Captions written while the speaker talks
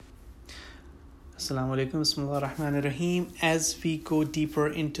Assalamu alaikum, bismillah ar-Rahman ar-Rahim. As we go deeper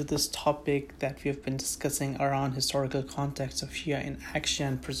into this topic that we have been discussing around historical context of Shia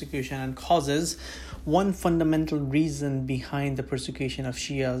inaction, persecution and causes, one fundamental reason behind the persecution of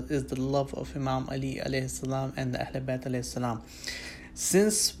Shia is the love of Imam Ali alayhi salam and the Ahl-e-Bait alayhi salam.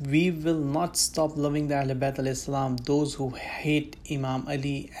 Since we will not stop loving the Ahl-e-Bait alayhi salam, those who hate Imam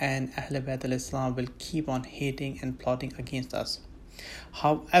Ali and Ahl-e-Bait alayhi salam will keep on hating and plotting against us.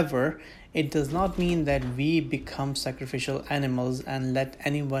 However, it does not mean that we become sacrificial animals and let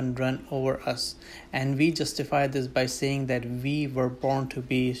anyone run over us. And we justify this by saying that we were born to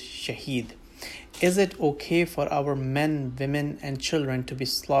be shaheed. Is it okay for our men, women, and children to be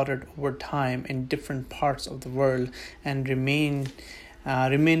slaughtered over time in different parts of the world and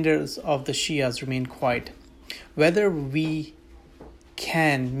remainders of the Shias remain quiet? Whether we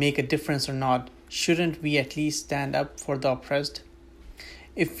can make a difference or not, shouldn't we at least stand up for the oppressed?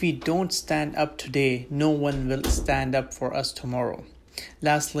 If we don't stand up today, no one will stand up for us tomorrow.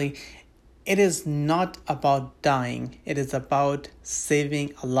 Lastly, it is not about dying, it is about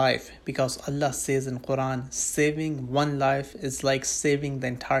saving a life, because Allah says in Quran, saving one life is like saving the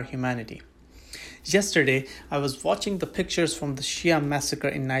entire humanity. Yesterday, I was watching the pictures from the Shia massacre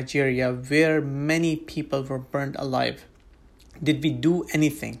in Nigeria where many people were burned alive. Did we do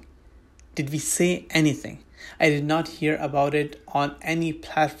anything? Did we say anything? I did not hear about it on any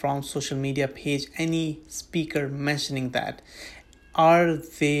platform, social media page, any speaker mentioning that. Are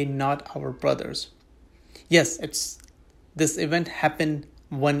they not our brothers? Yes, this event happened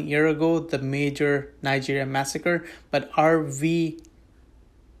 1 year ago, the major Nigeria massacre, but are we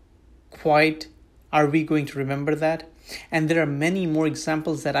going to remember that? And there are many more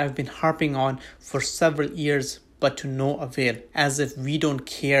examples that I've been harping on for several years, but to no avail, as if we don't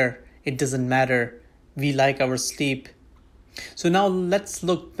care, it doesn't matter. We like our sleep. So now let's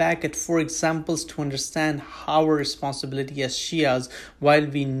look back at 4 examples to understand our responsibility as Shias, while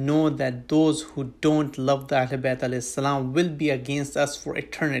we know that those who don't love the Ahl-e-Bait alayhi salam will be against us for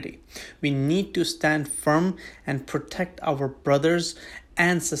eternity. We need to stand firm and protect our brothers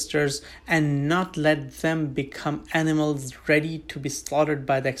and sisters and not let them become animals ready to be slaughtered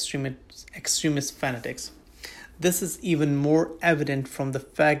by the extremist fanatics. This is even more evident from the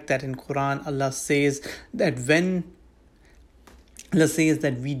fact that in Quran Allah says that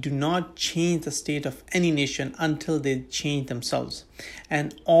we do not change the state of any nation until they change themselves.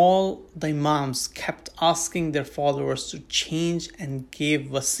 And all the Imams kept asking their followers to change and gave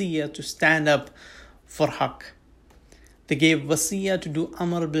wasiyah to stand up for haqq. They gave wasiyah to do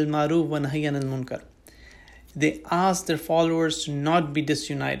amr bil ma'ruf wa nahy anil munkar. They asked their followers to not be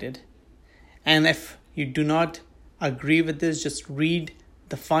disunited. And if you do not agree with this, just read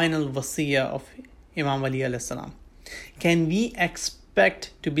the final wasiyah of Imam Ali alayhi salam. Can we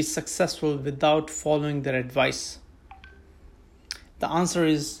expect to be successful without following their advice? The answer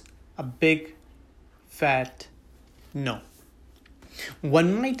is a big fat no.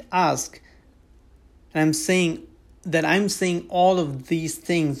 One might ask, and I'm saying all of these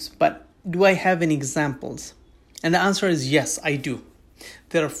things, but do I have any examples? And the answer is yes, I do.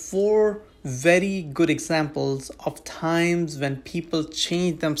 There are 4 very good examples of times when people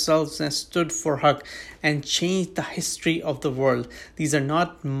changed themselves and stood for haqq and changed the history of the world. These are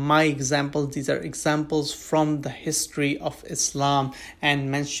not my examples, these are examples from the history of Islam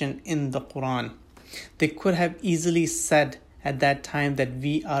and mentioned in the Quran. They could have easily said at that time that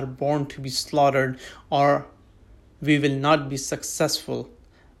we are born to be slaughtered or we will not be successful,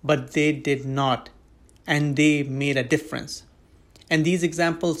 but they did not, and they made a difference. And these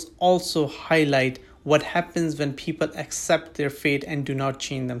examples also highlight what happens when people accept their fate and do not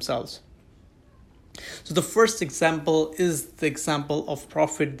change themselves. So the first example is the example of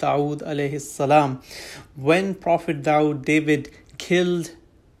Prophet Dawood alayhi salam. When Prophet David killed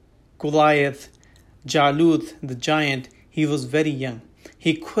Goliath, Jalut, the giant, he was very young.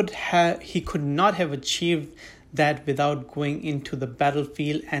 He could not have achieved that without going into the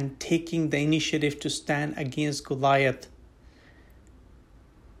battlefield and taking the initiative to stand against Goliath.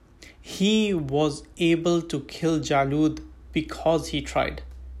 He was able to kill Jalut because he tried,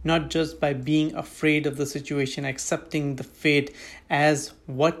 not just by being afraid of the situation, accepting the fate as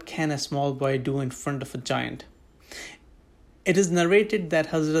what can a small boy do in front of a giant. It is narrated that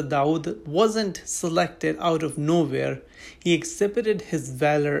Hazrat Dawood wasn't selected out of nowhere. He exhibited his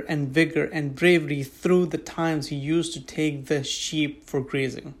valor and vigor and bravery through the times he used to take the sheep for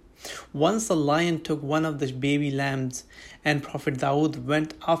grazing. Once a lion took one of the baby lambs and Prophet Dawood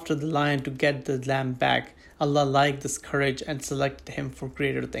went after the lion to get the lamb back. Allah liked this courage and selected him for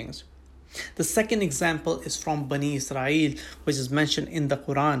greater things. The second example is from Bani Israel, which is mentioned in the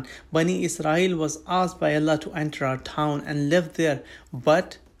Quran. Bani Israel was asked by Allah to enter our town and live there.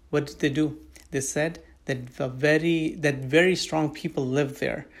 But what did they do? They said that very strong people live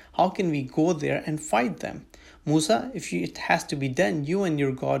there. How can we go there and fight them? Musa, it has to be done, you and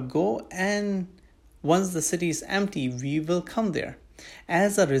your God go, and once the city is empty, we will come there.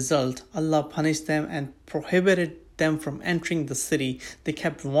 As a result, Allah punished them and prohibited them from entering the city. They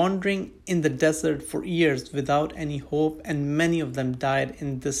kept wandering in the desert for years without any hope, and many of them died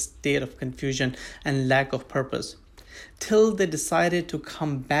in this state of confusion and lack of purpose, till they decided to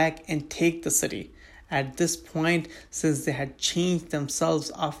come back and take the city. At this point, since they had changed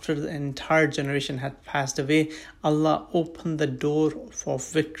themselves after the entire generation had passed away, Allah opened the door for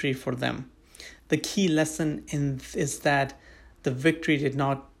victory for them. The key lesson is that the victory did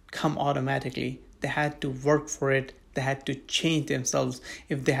not come automatically. They had to work for it. They had to change themselves.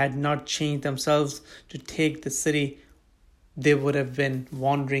 If they had not changed themselves to take the city, they would have been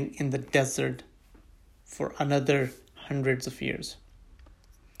wandering in the desert for another hundreds of years.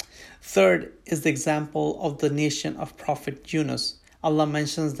 Third is the example of the nation of Prophet Yunus. Allah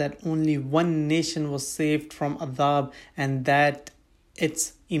mentions that only one nation was saved from Adhab, and that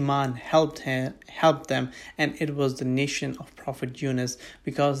its iman helped them, and it was the nation of Prophet Yunus,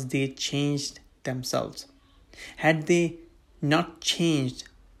 because they changed themselves. Had they not changed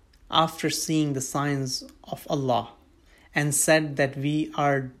after seeing the signs of Allah and said that we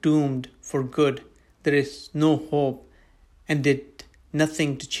are doomed for good, there is no hope, and did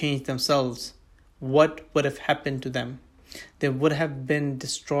nothing to change themselves, what would have happened to them? They would have been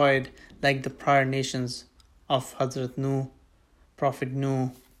destroyed like the prior nations of Hazrat Nuh, Prophet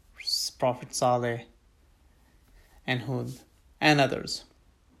Saleh, and Hud, and others.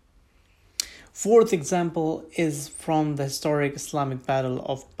 Fourth example is from the historic Islamic battle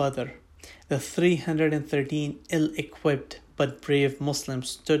of Badr. The 313 ill-equipped but brave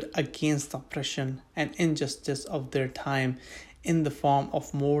Muslims stood against the oppression and injustice of their time in the form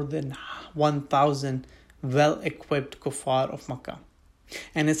of more than 1,000 well-equipped kuffar of Makkah,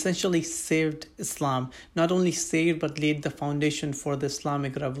 and essentially saved Islam. Not only saved, but laid the foundation for the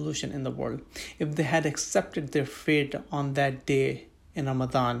Islamic revolution in the world. If they had accepted their fate on that day in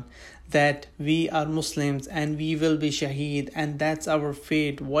Ramadan, that we are Muslims and we will be shaheed and that's our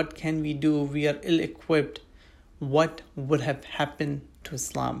fate, what can we do? We are ill-equipped. What would have happened to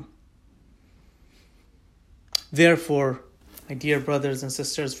Islam? Therefore, my dear brothers and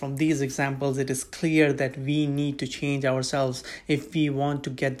sisters, from these examples, it is clear that we need to change ourselves if we want to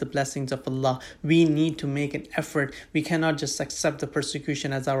get the blessings of Allah. We need to make an effort. We cannot just accept the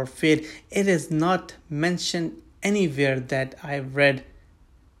persecution as our fate. It is not mentioned anywhere that I've read.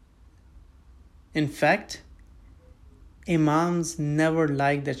 In fact, Imams never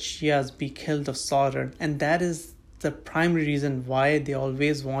liked that Shias be killed or slaughtered, and that is the primary reason why they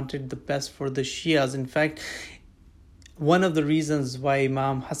always wanted the best for the Shias. In fact, one of the reasons why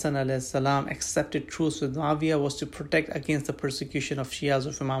Imam Hassan alayhi salam accepted truce with Muawiyah was to protect against the persecution of Shias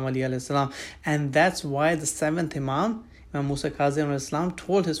of Imam Ali alayhi salam. And that's why the seventh Imam, Imam Musa Kazim alayhi salam,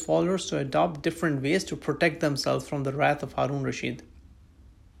 told his followers to adopt different ways to protect themselves from the wrath of Harun Rashid.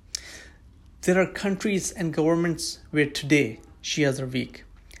 There are countries and governments where today Shias are weak.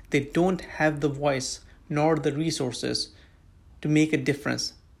 They don't have the voice nor the resources to make a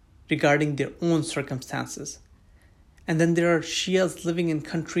difference regarding their own circumstances. And then there are Shias living in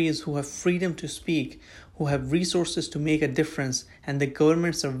countries who have freedom to speak, who have resources to make a difference, and the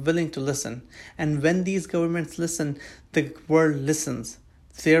governments are willing to listen. And when these governments listen, the world listens.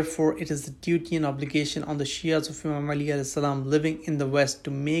 Therefore, it is the duty and obligation on the Shias of Imam Ali alayhi salam living in the West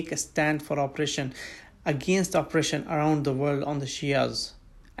to make a stand for oppression, against oppression around the world on the Shias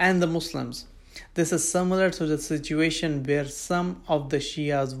and the Muslims. This is similar to the situation where some of the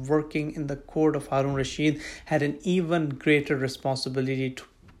Shias working in the court of Harun Rashid had an even greater responsibility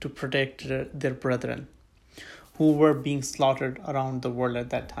to protect their brethren who were being slaughtered around the world at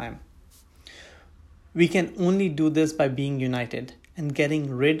that time. We can only do this by being united and getting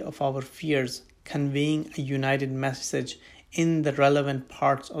rid of our fears, conveying a united message in the relevant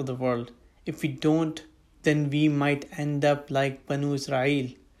parts of the world. If we don't, then we might end up like Banu Israel,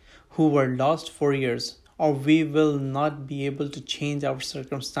 who were lost for years, or we will not be able to change our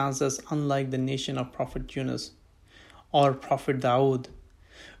circumstances, unlike the nation of Prophet Yunus or Prophet Dawood.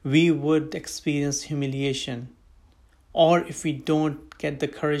 We would experience humiliation, or if we don't get the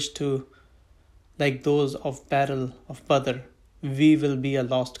courage to, like those of Battle of Badr, we will be a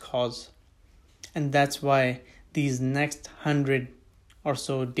lost cause. And that's why these next 100 or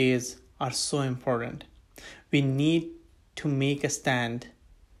so days are so important. We need to make a stand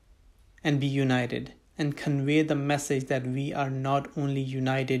and be united, and convey the message that we are not only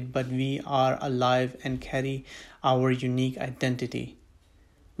united, but we are alive and carry our unique identity,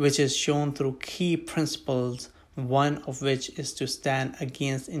 which is shown through key principles, one of which is to stand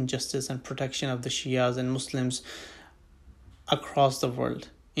against injustice and protection of the Shias and Muslims across the world.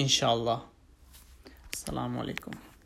 Inshallah. Assalamu alaikum.